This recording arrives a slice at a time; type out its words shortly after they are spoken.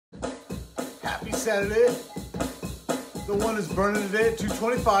Saturday. The one is burning today at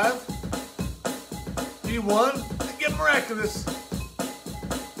 2:25. Be one and get miraculous.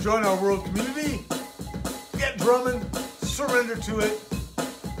 Join our world community. Get drumming, surrender to it,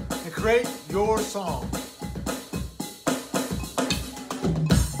 and create your song.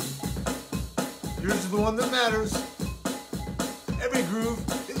 Yours is the one that matters. Every groove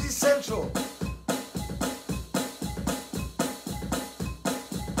is essential.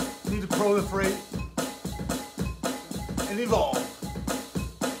 You need to proliferate and evolve.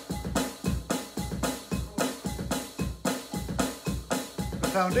 The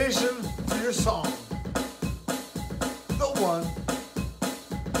foundation for your song. The one.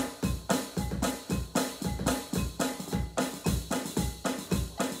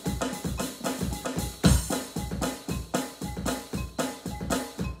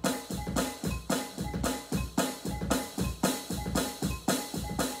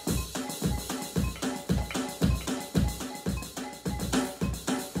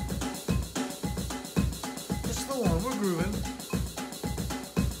 Just the one. We're grooving.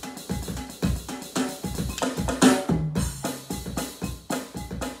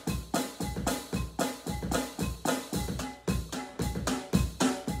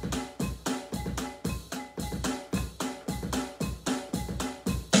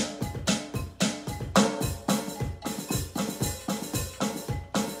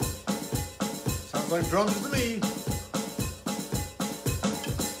 Sounds like drums to me.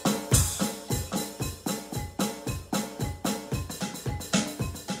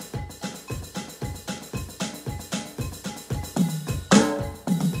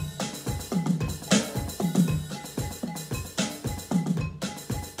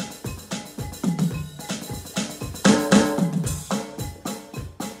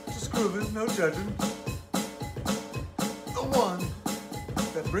 Just grooving, no judging. The one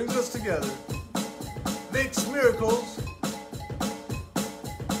that brings us together, makes miracles.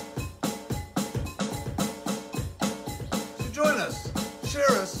 So join us,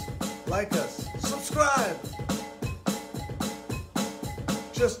 share us, like us, subscribe.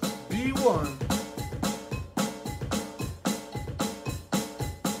 Just be one.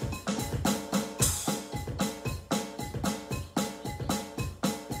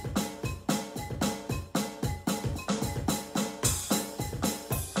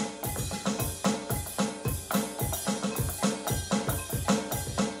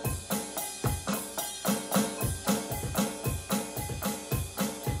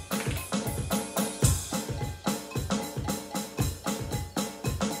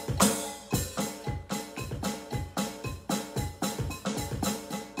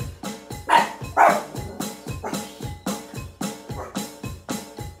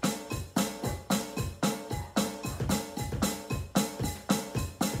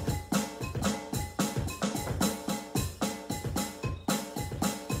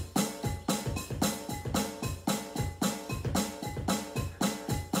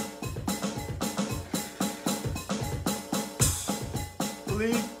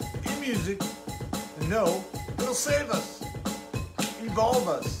 Believe in music and know it'll save us, evolve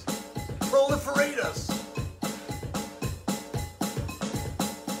us, proliferate us.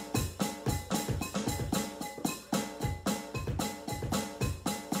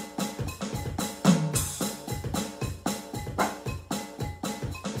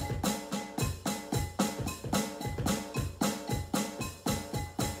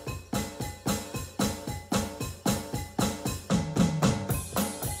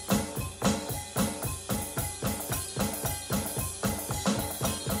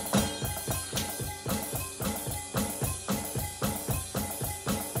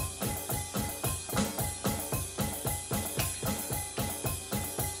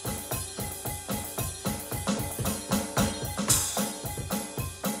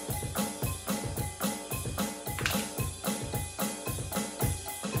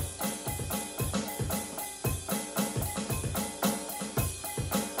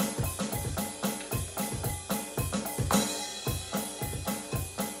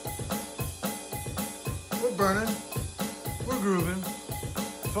 We're burning, we're grooving,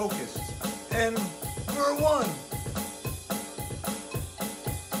 focused, and we're one.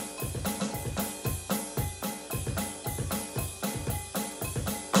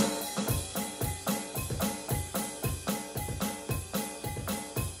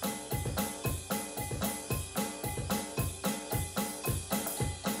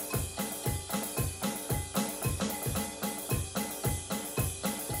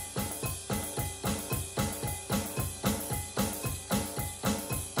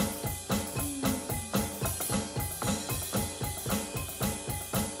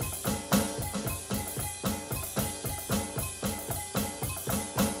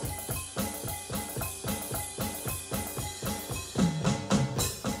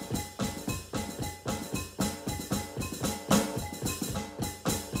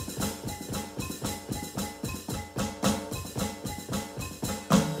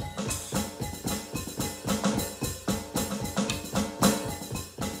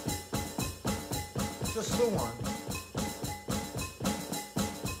 the one.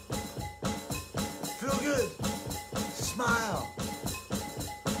 Feel good. Smile.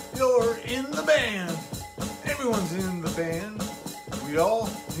 You're in the band. Everyone's in the band. We all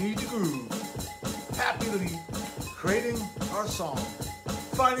need to groove. Happily creating our song.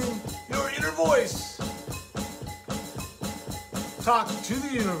 Finding your inner voice. Talk to the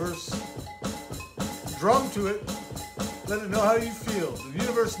universe. Drum to it. Let it know how you feel. The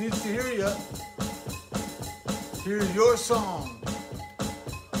universe needs to hear you. Hear your song.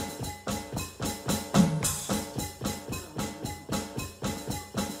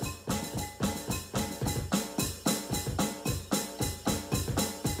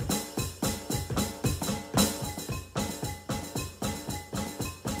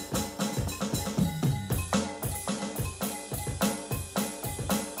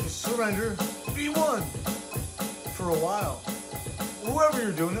 Surrender, be one for a while. Whoever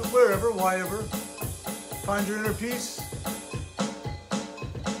you're doing it, wherever, whyever, find your inner peace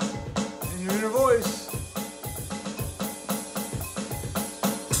and your inner voice.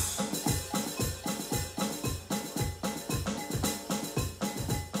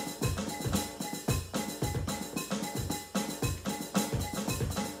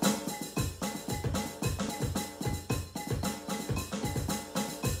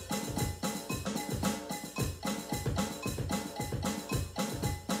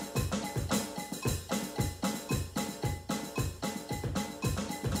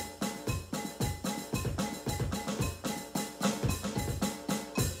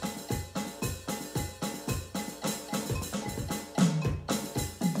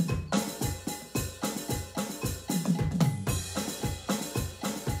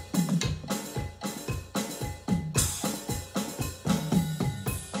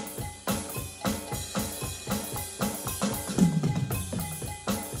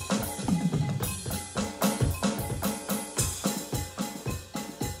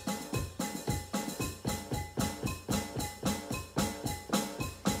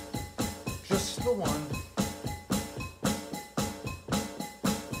 Just the one.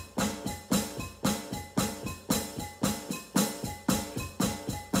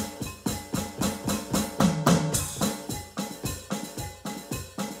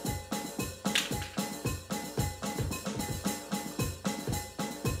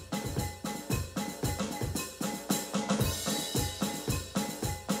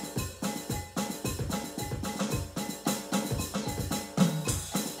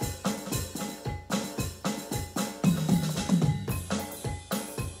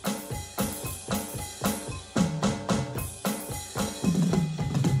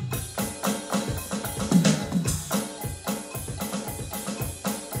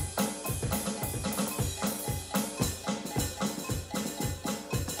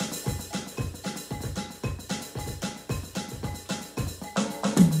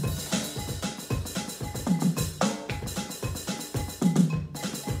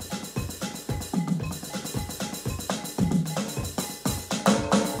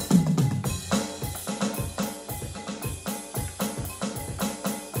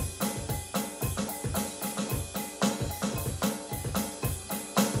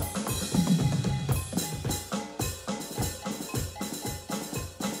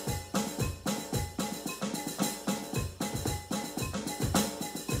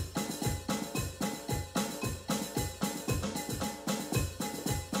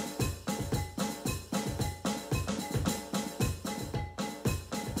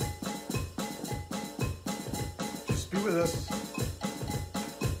 Be with us.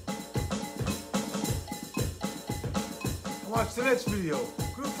 Watch the next video.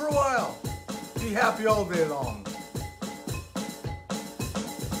 Groove for a while. Be happy all day long.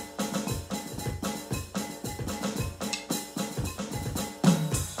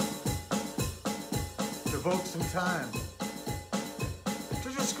 Devote some time to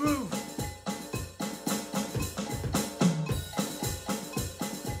just groove.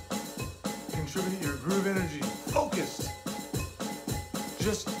 Contribute your groove energy. Focused.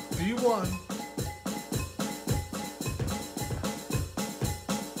 Just be one.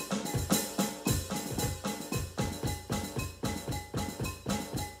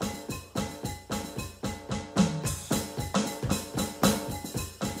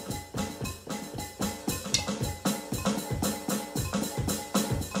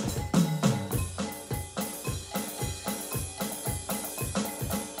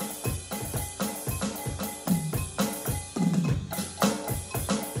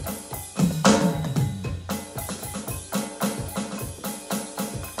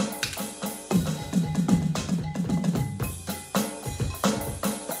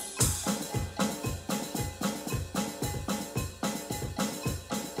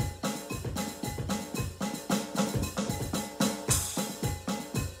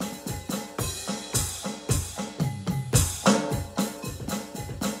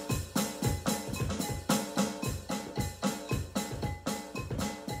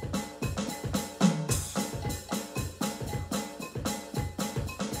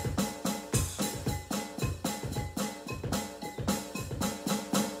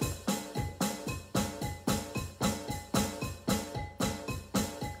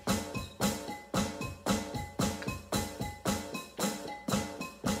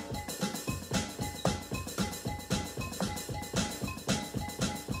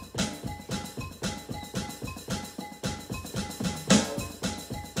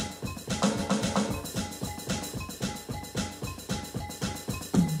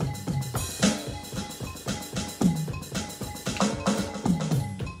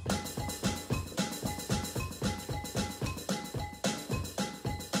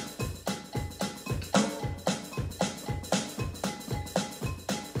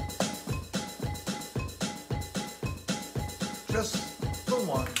 just the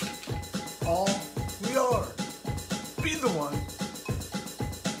one. All we are. Be the one.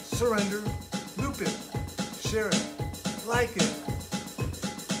 Surrender. Loop it. Share it. Like it.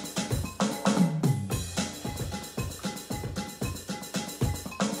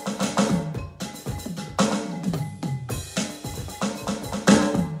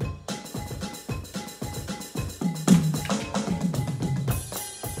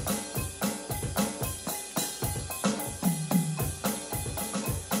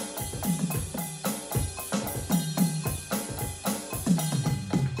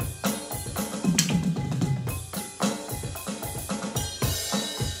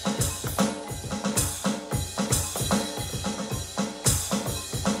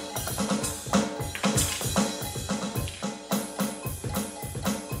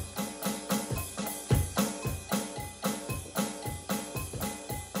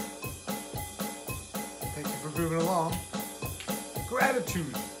 Moving along.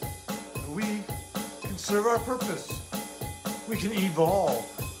 Gratitude. We can serve our purpose. We can evolve.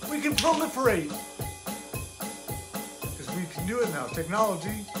 We can proliferate. Because we can do it now.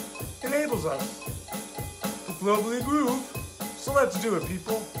 Technology enables us to globally groove. So let's do it,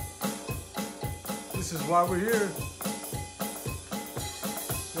 people. This is why we're here.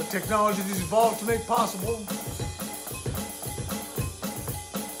 The technology has evolved to make possible.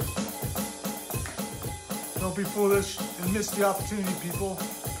 Don't be foolish and miss the opportunity, people.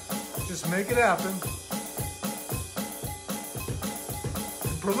 Just make it happen.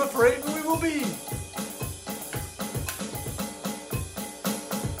 And proliferate and we will be.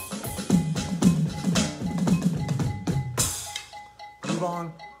 Move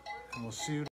on, and we'll see you.